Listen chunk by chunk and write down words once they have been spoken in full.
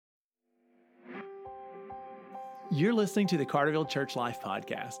You're listening to the Carterville Church Life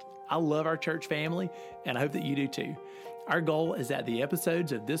Podcast. I love our church family, and I hope that you do too. Our goal is that the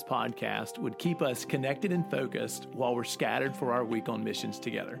episodes of this podcast would keep us connected and focused while we're scattered for our week on missions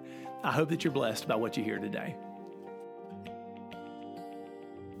together. I hope that you're blessed by what you hear today.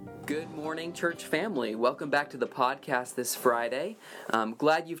 Good morning, church family. Welcome back to the podcast this Friday. I'm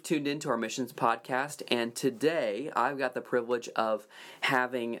glad you've tuned into our missions podcast, and today I've got the privilege of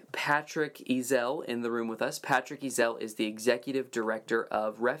having Patrick Ezell in the room with us. Patrick Ezell is the executive director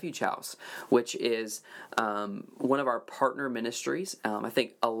of Refuge House, which is one of our partner ministries. I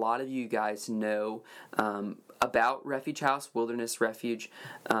think a lot of you guys know about Refuge House, Wilderness Refuge.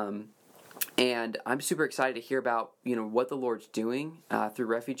 And I'm super excited to hear about, what the Lord's doing through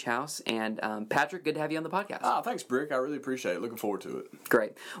Refuge House. And Patrick, good to have you on the podcast. Thanks, Brick. I really appreciate it. Looking forward to it.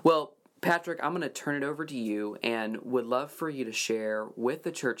 Great. Well, Patrick, I'm going to turn it over to you and would love for you to share with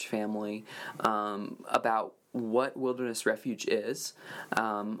the church family about what Wilderness Refuge is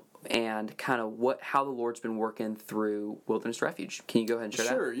and kind of how the Lord's been working through Wilderness Refuge. Can you go ahead and share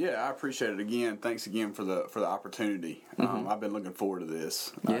that? Sure, yeah, I appreciate it again. Thanks again for the opportunity. I've been looking forward to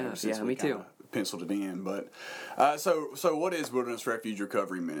this. Me too. Penciled it in, but so what is Wilderness Refuge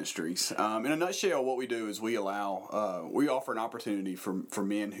Recovery Ministries? In a nutshell, what we do is we offer an opportunity for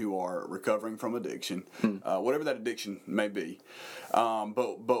men who are recovering from addiction, whatever that addiction may be.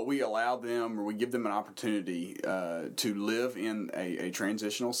 But we allow them, or we give them an opportunity to live in a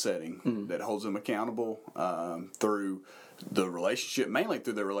transitional setting that holds them accountable through the relationship, mainly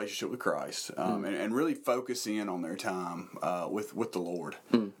through their relationship with Christ, and really focus in on their time with the Lord,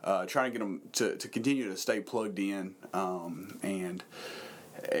 trying to get them to continue to stay plugged in, and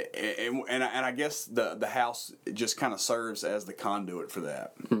I guess the house just kind of serves as the conduit for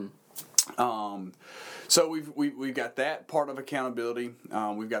that. So we've got that part of accountability.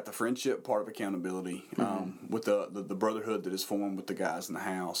 We've got the friendship part of accountability with the brotherhood that is formed with the guys in the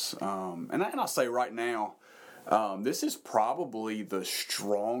house. And I'll say right now, this is probably the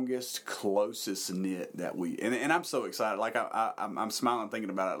strongest, closest knit that and I'm so excited. Like I'm smiling thinking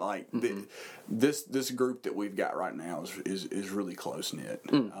about it. Like this group that we've got right now is really close knit,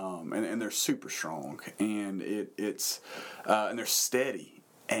 and they're super strong, and it's and they're steady.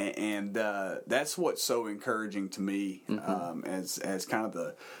 And that's what's so encouraging to me as kind of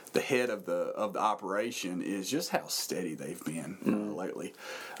the head of the operation is just how steady they've been lately.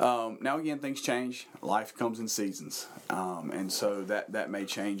 Now again, things change. Life comes in seasons, and so that may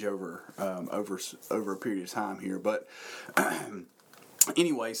change over a period of time here. But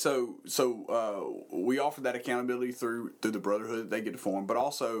anyway, so we offer that accountability through the brotherhood that they get to form, but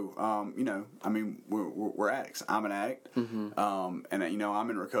also, we're addicts. I'm an addict, and I'm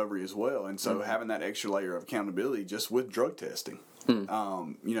in recovery as well, and so having that extra layer of accountability just with drug testing,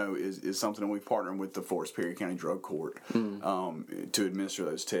 is something that we've partnered with the Forest Perry County Drug Court to administer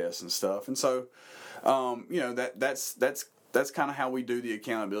those tests and stuff, and so that's kind of how we do the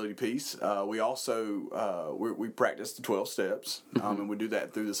accountability piece. We also we practice the 12 steps, and we do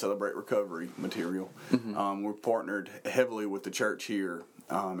that through the Celebrate Recovery material. We're partnered heavily with the church here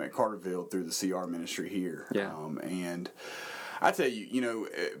at Carterville through the CR ministry here. And I tell you,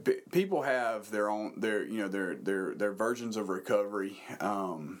 people have their versions of recovery,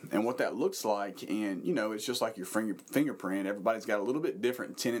 and what that looks like, and it's just like your fingerprint. Everybody's got a little bit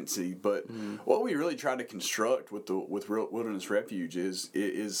different tendency, but what we really try to construct with Wilderness Refuge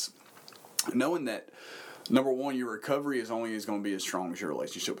is knowing that number one, your recovery is going to be as strong as your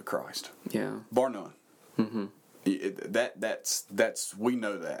relationship with Christ. Yeah, bar none. That's we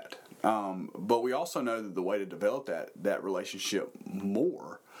know that. But we also know that the way to develop that relationship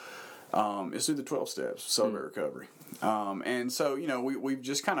more is through the 12 steps, Celebrate Recovery. And so we've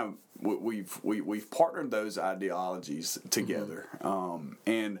just kind of we've partnered those ideologies together.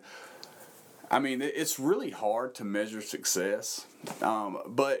 And I mean it's really hard to measure success,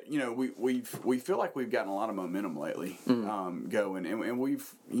 but we feel like we've gotten a lot of momentum lately going, and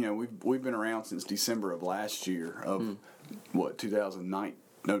we've been around since December of last year of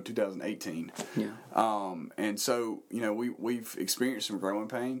 2018. And so we've experienced some growing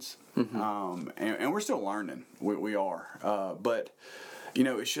pains, and we're still learning. We are, but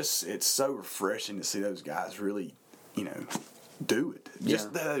it's so refreshing to see those guys really do it.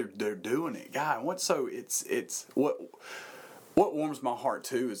 Just they're doing it, God. It's what warms my heart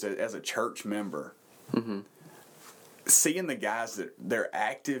too is that as a church member, seeing the guys that they're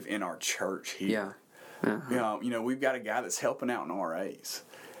active in our church here. We've got a guy that's helping out in RAs.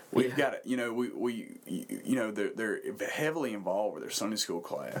 We've got, they're heavily involved with their Sunday school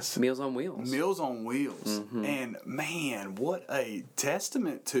class. Meals on Wheels. And man, what a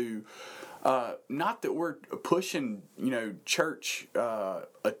testament to Not that we're pushing, church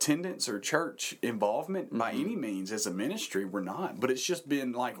attendance or church involvement by any means as a ministry. We're not, but it's just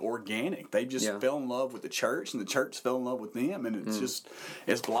been like organic. They just fell in love with the church, and the church fell in love with them, and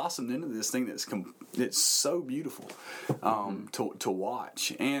it's blossomed into this thing it's so beautiful to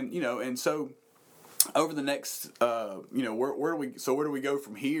watch, and so. Over the next, where do we go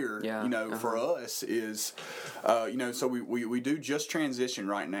from here? For us is, so we do just transition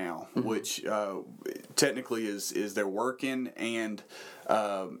right now, which technically is they're working and,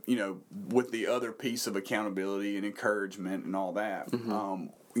 with the other piece of accountability and encouragement and all that.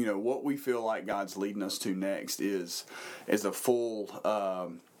 What we feel like God's leading us to next is a full.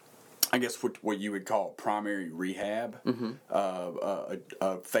 I guess what you would call primary rehab, a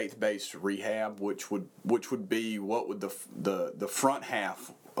faith-based rehab, which would be what would the front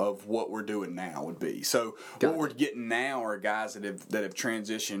half of what we're doing now would be. So what we're getting now are guys that have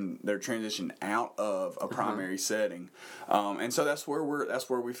transitioned. They're transitioned out of a primary setting, and so that's where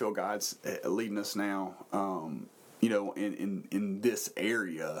we feel God's leading us now. In this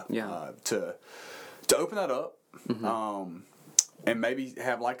area, to open that up. And maybe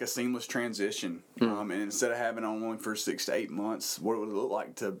have like a seamless transition. And instead of having only for 6 to 8 months, what it would look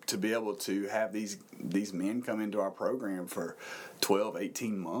like to be able to have these men come into our program for 12,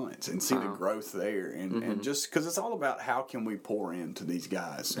 18 months and see the growth there. And just because it's all about how can we pour into these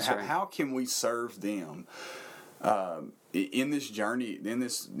guys? How can we serve them? In this journey, in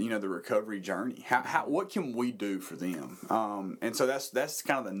this the recovery journey, what can we do for them? And so that's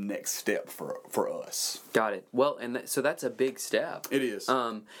kind of the next step for us. Got it. Well, and so that's a big step. It is.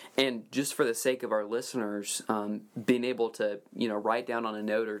 And just for the sake of our listeners, being able to write down on a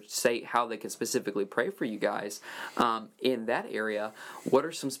note or say how they can specifically pray for you guys in that area. What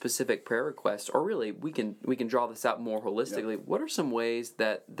are some specific prayer requests, or really we can draw this out more holistically? Yep. What are some ways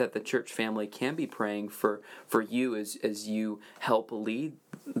that the church family can be praying for you as you help lead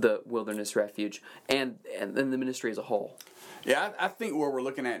the Wilderness Refuge and the ministry as a whole? Yeah, I think where we're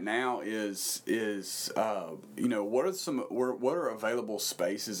looking at now is what are available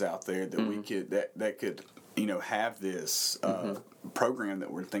spaces out there that we could that could have this program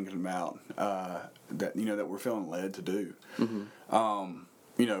that we're thinking about that we're feeling led to do.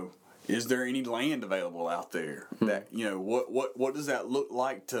 Is there any land available out there that what does that look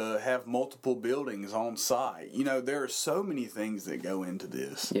like to have multiple buildings on site? There are so many things that go into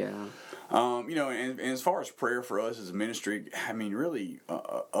this. Yeah. And as far as prayer for us as a ministry, I mean, really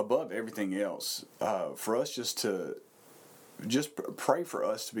above everything else, for us just pray for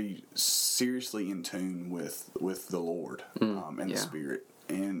us to be seriously in tune with the Lord and the Spirit,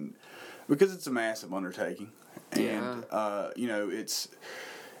 and because it's a massive undertaking, and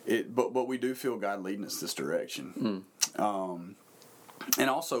but we do feel God leading us this direction. And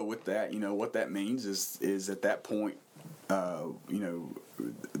also with that, what that means is at that point,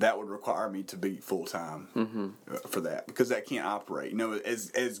 that would require me to be full time for that, because that can't operate.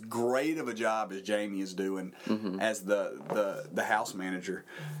 As great of a job as Jamie is doing as the house manager,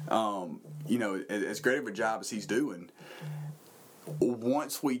 as great of a job as he's doing.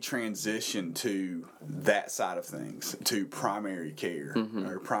 Once we transition to that side of things, to primary care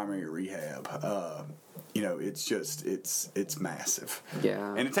or primary rehab, it's massive.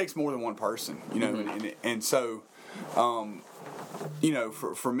 Yeah. And it takes more than one person, and so, for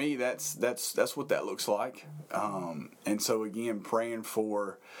me, that's what that looks like. And so again, praying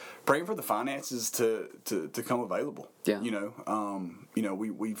for the finances to come available. Yeah.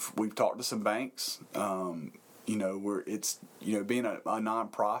 We've talked to some banks. Being a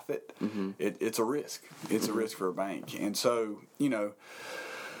nonprofit, it's a risk. It's a risk for a bank, and so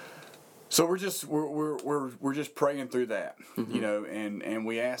so we're just praying through that, and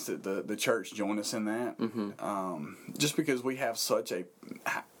we ask that the church join us in that, just because we have such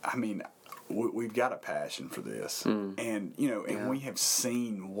we've got a passion for this, and we have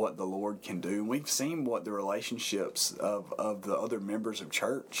seen what the Lord can do. We've seen what the relationships of the other members of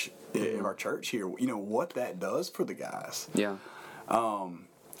church, of our church here, what that does for the guys. Yeah.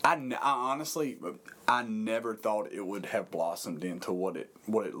 I honestly, I never thought it would have blossomed into what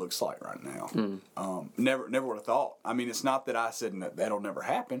it looks like right now. Never would have thought. I mean, it's not that I said that'll never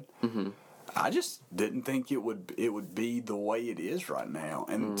happen. I just didn't think it would be the way it is right now,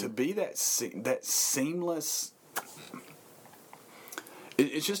 and to be that seamless.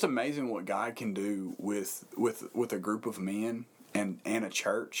 It's just amazing what God can do with a group of men and a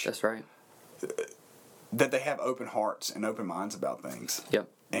church. That's right. That they have open hearts and open minds about things. Yep.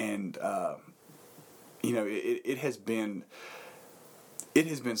 And it has been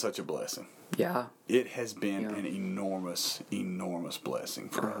such a blessing. Yeah. It has been an enormous blessing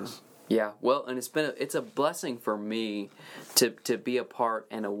for us. Yeah, well, and it's a blessing for me to be a part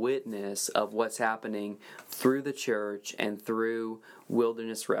and a witness of what's happening through the church and through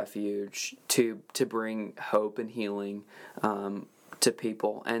Wilderness Refuge to bring hope and healing to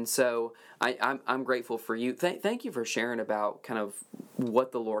people. And so I'm grateful for you. Thank you for sharing about kind of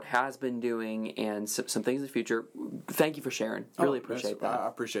what the Lord has been doing and some things in the future. Thank you for sharing. Really appreciate that. I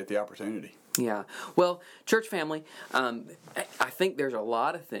appreciate the opportunity. Yeah. Well, church family, I think there's a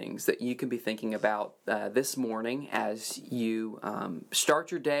lot of things that you can be thinking about this morning as you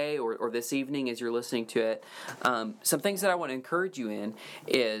start your day or this evening as you're listening to it. Some things that I want to encourage you in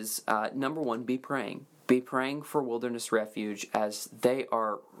is, number one, be praying. Be praying for Wilderness Refuge as they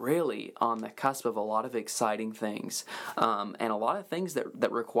are really on the cusp of a lot of exciting things and a lot of things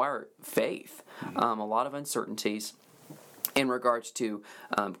that require faith, a lot of uncertainties in regards to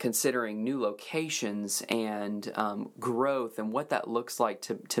considering new locations and growth and what that looks like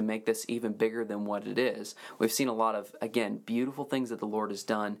to make this even bigger than what it is. We've seen a lot of, again, beautiful things that the Lord has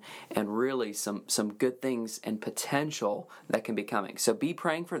done and really some good things and potential that can be coming. So be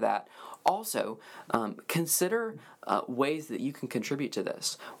praying for that. Also, consider ways that you can contribute to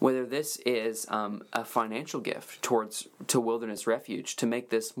this, whether this is a financial gift to Wilderness Refuge to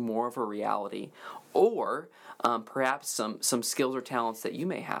make this more of a reality, or perhaps some skills or talents that you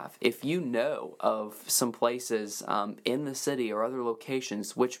may have. If you know of some places in the city or other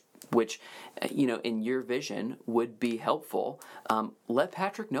locations which in your vision would be helpful, let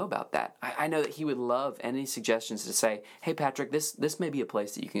Patrick know about that. I know that he would love any suggestions to say, hey Patrick, this may be a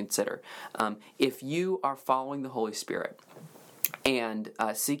place that you can consider. If you are following the Holy Spirit and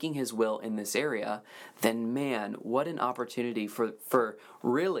seeking His will in this area, then man, what an opportunity for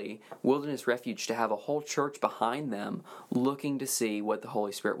really Wilderness Refuge to have a whole church behind them looking to see what the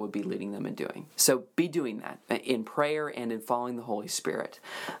Holy Spirit would be leading them and doing. So be doing that in prayer and in following the Holy Spirit.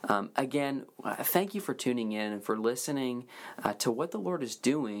 Again, thank you for tuning in and for listening to what the Lord is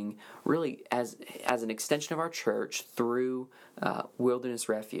doing really as an extension of our church through Wilderness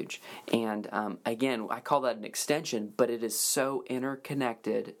Refuge. And again, I call that an extension, but it is so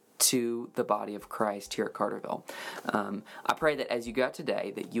interconnected to the body of Christ here at Carterville. I pray that as you go out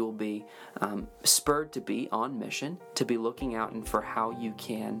today, that you will be spurred to be on mission, to be looking out and for how you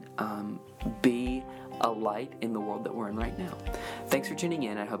can be a light in the world that we're in right now. Thanks for tuning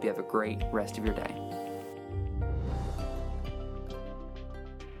in. I hope you have a great rest of your day.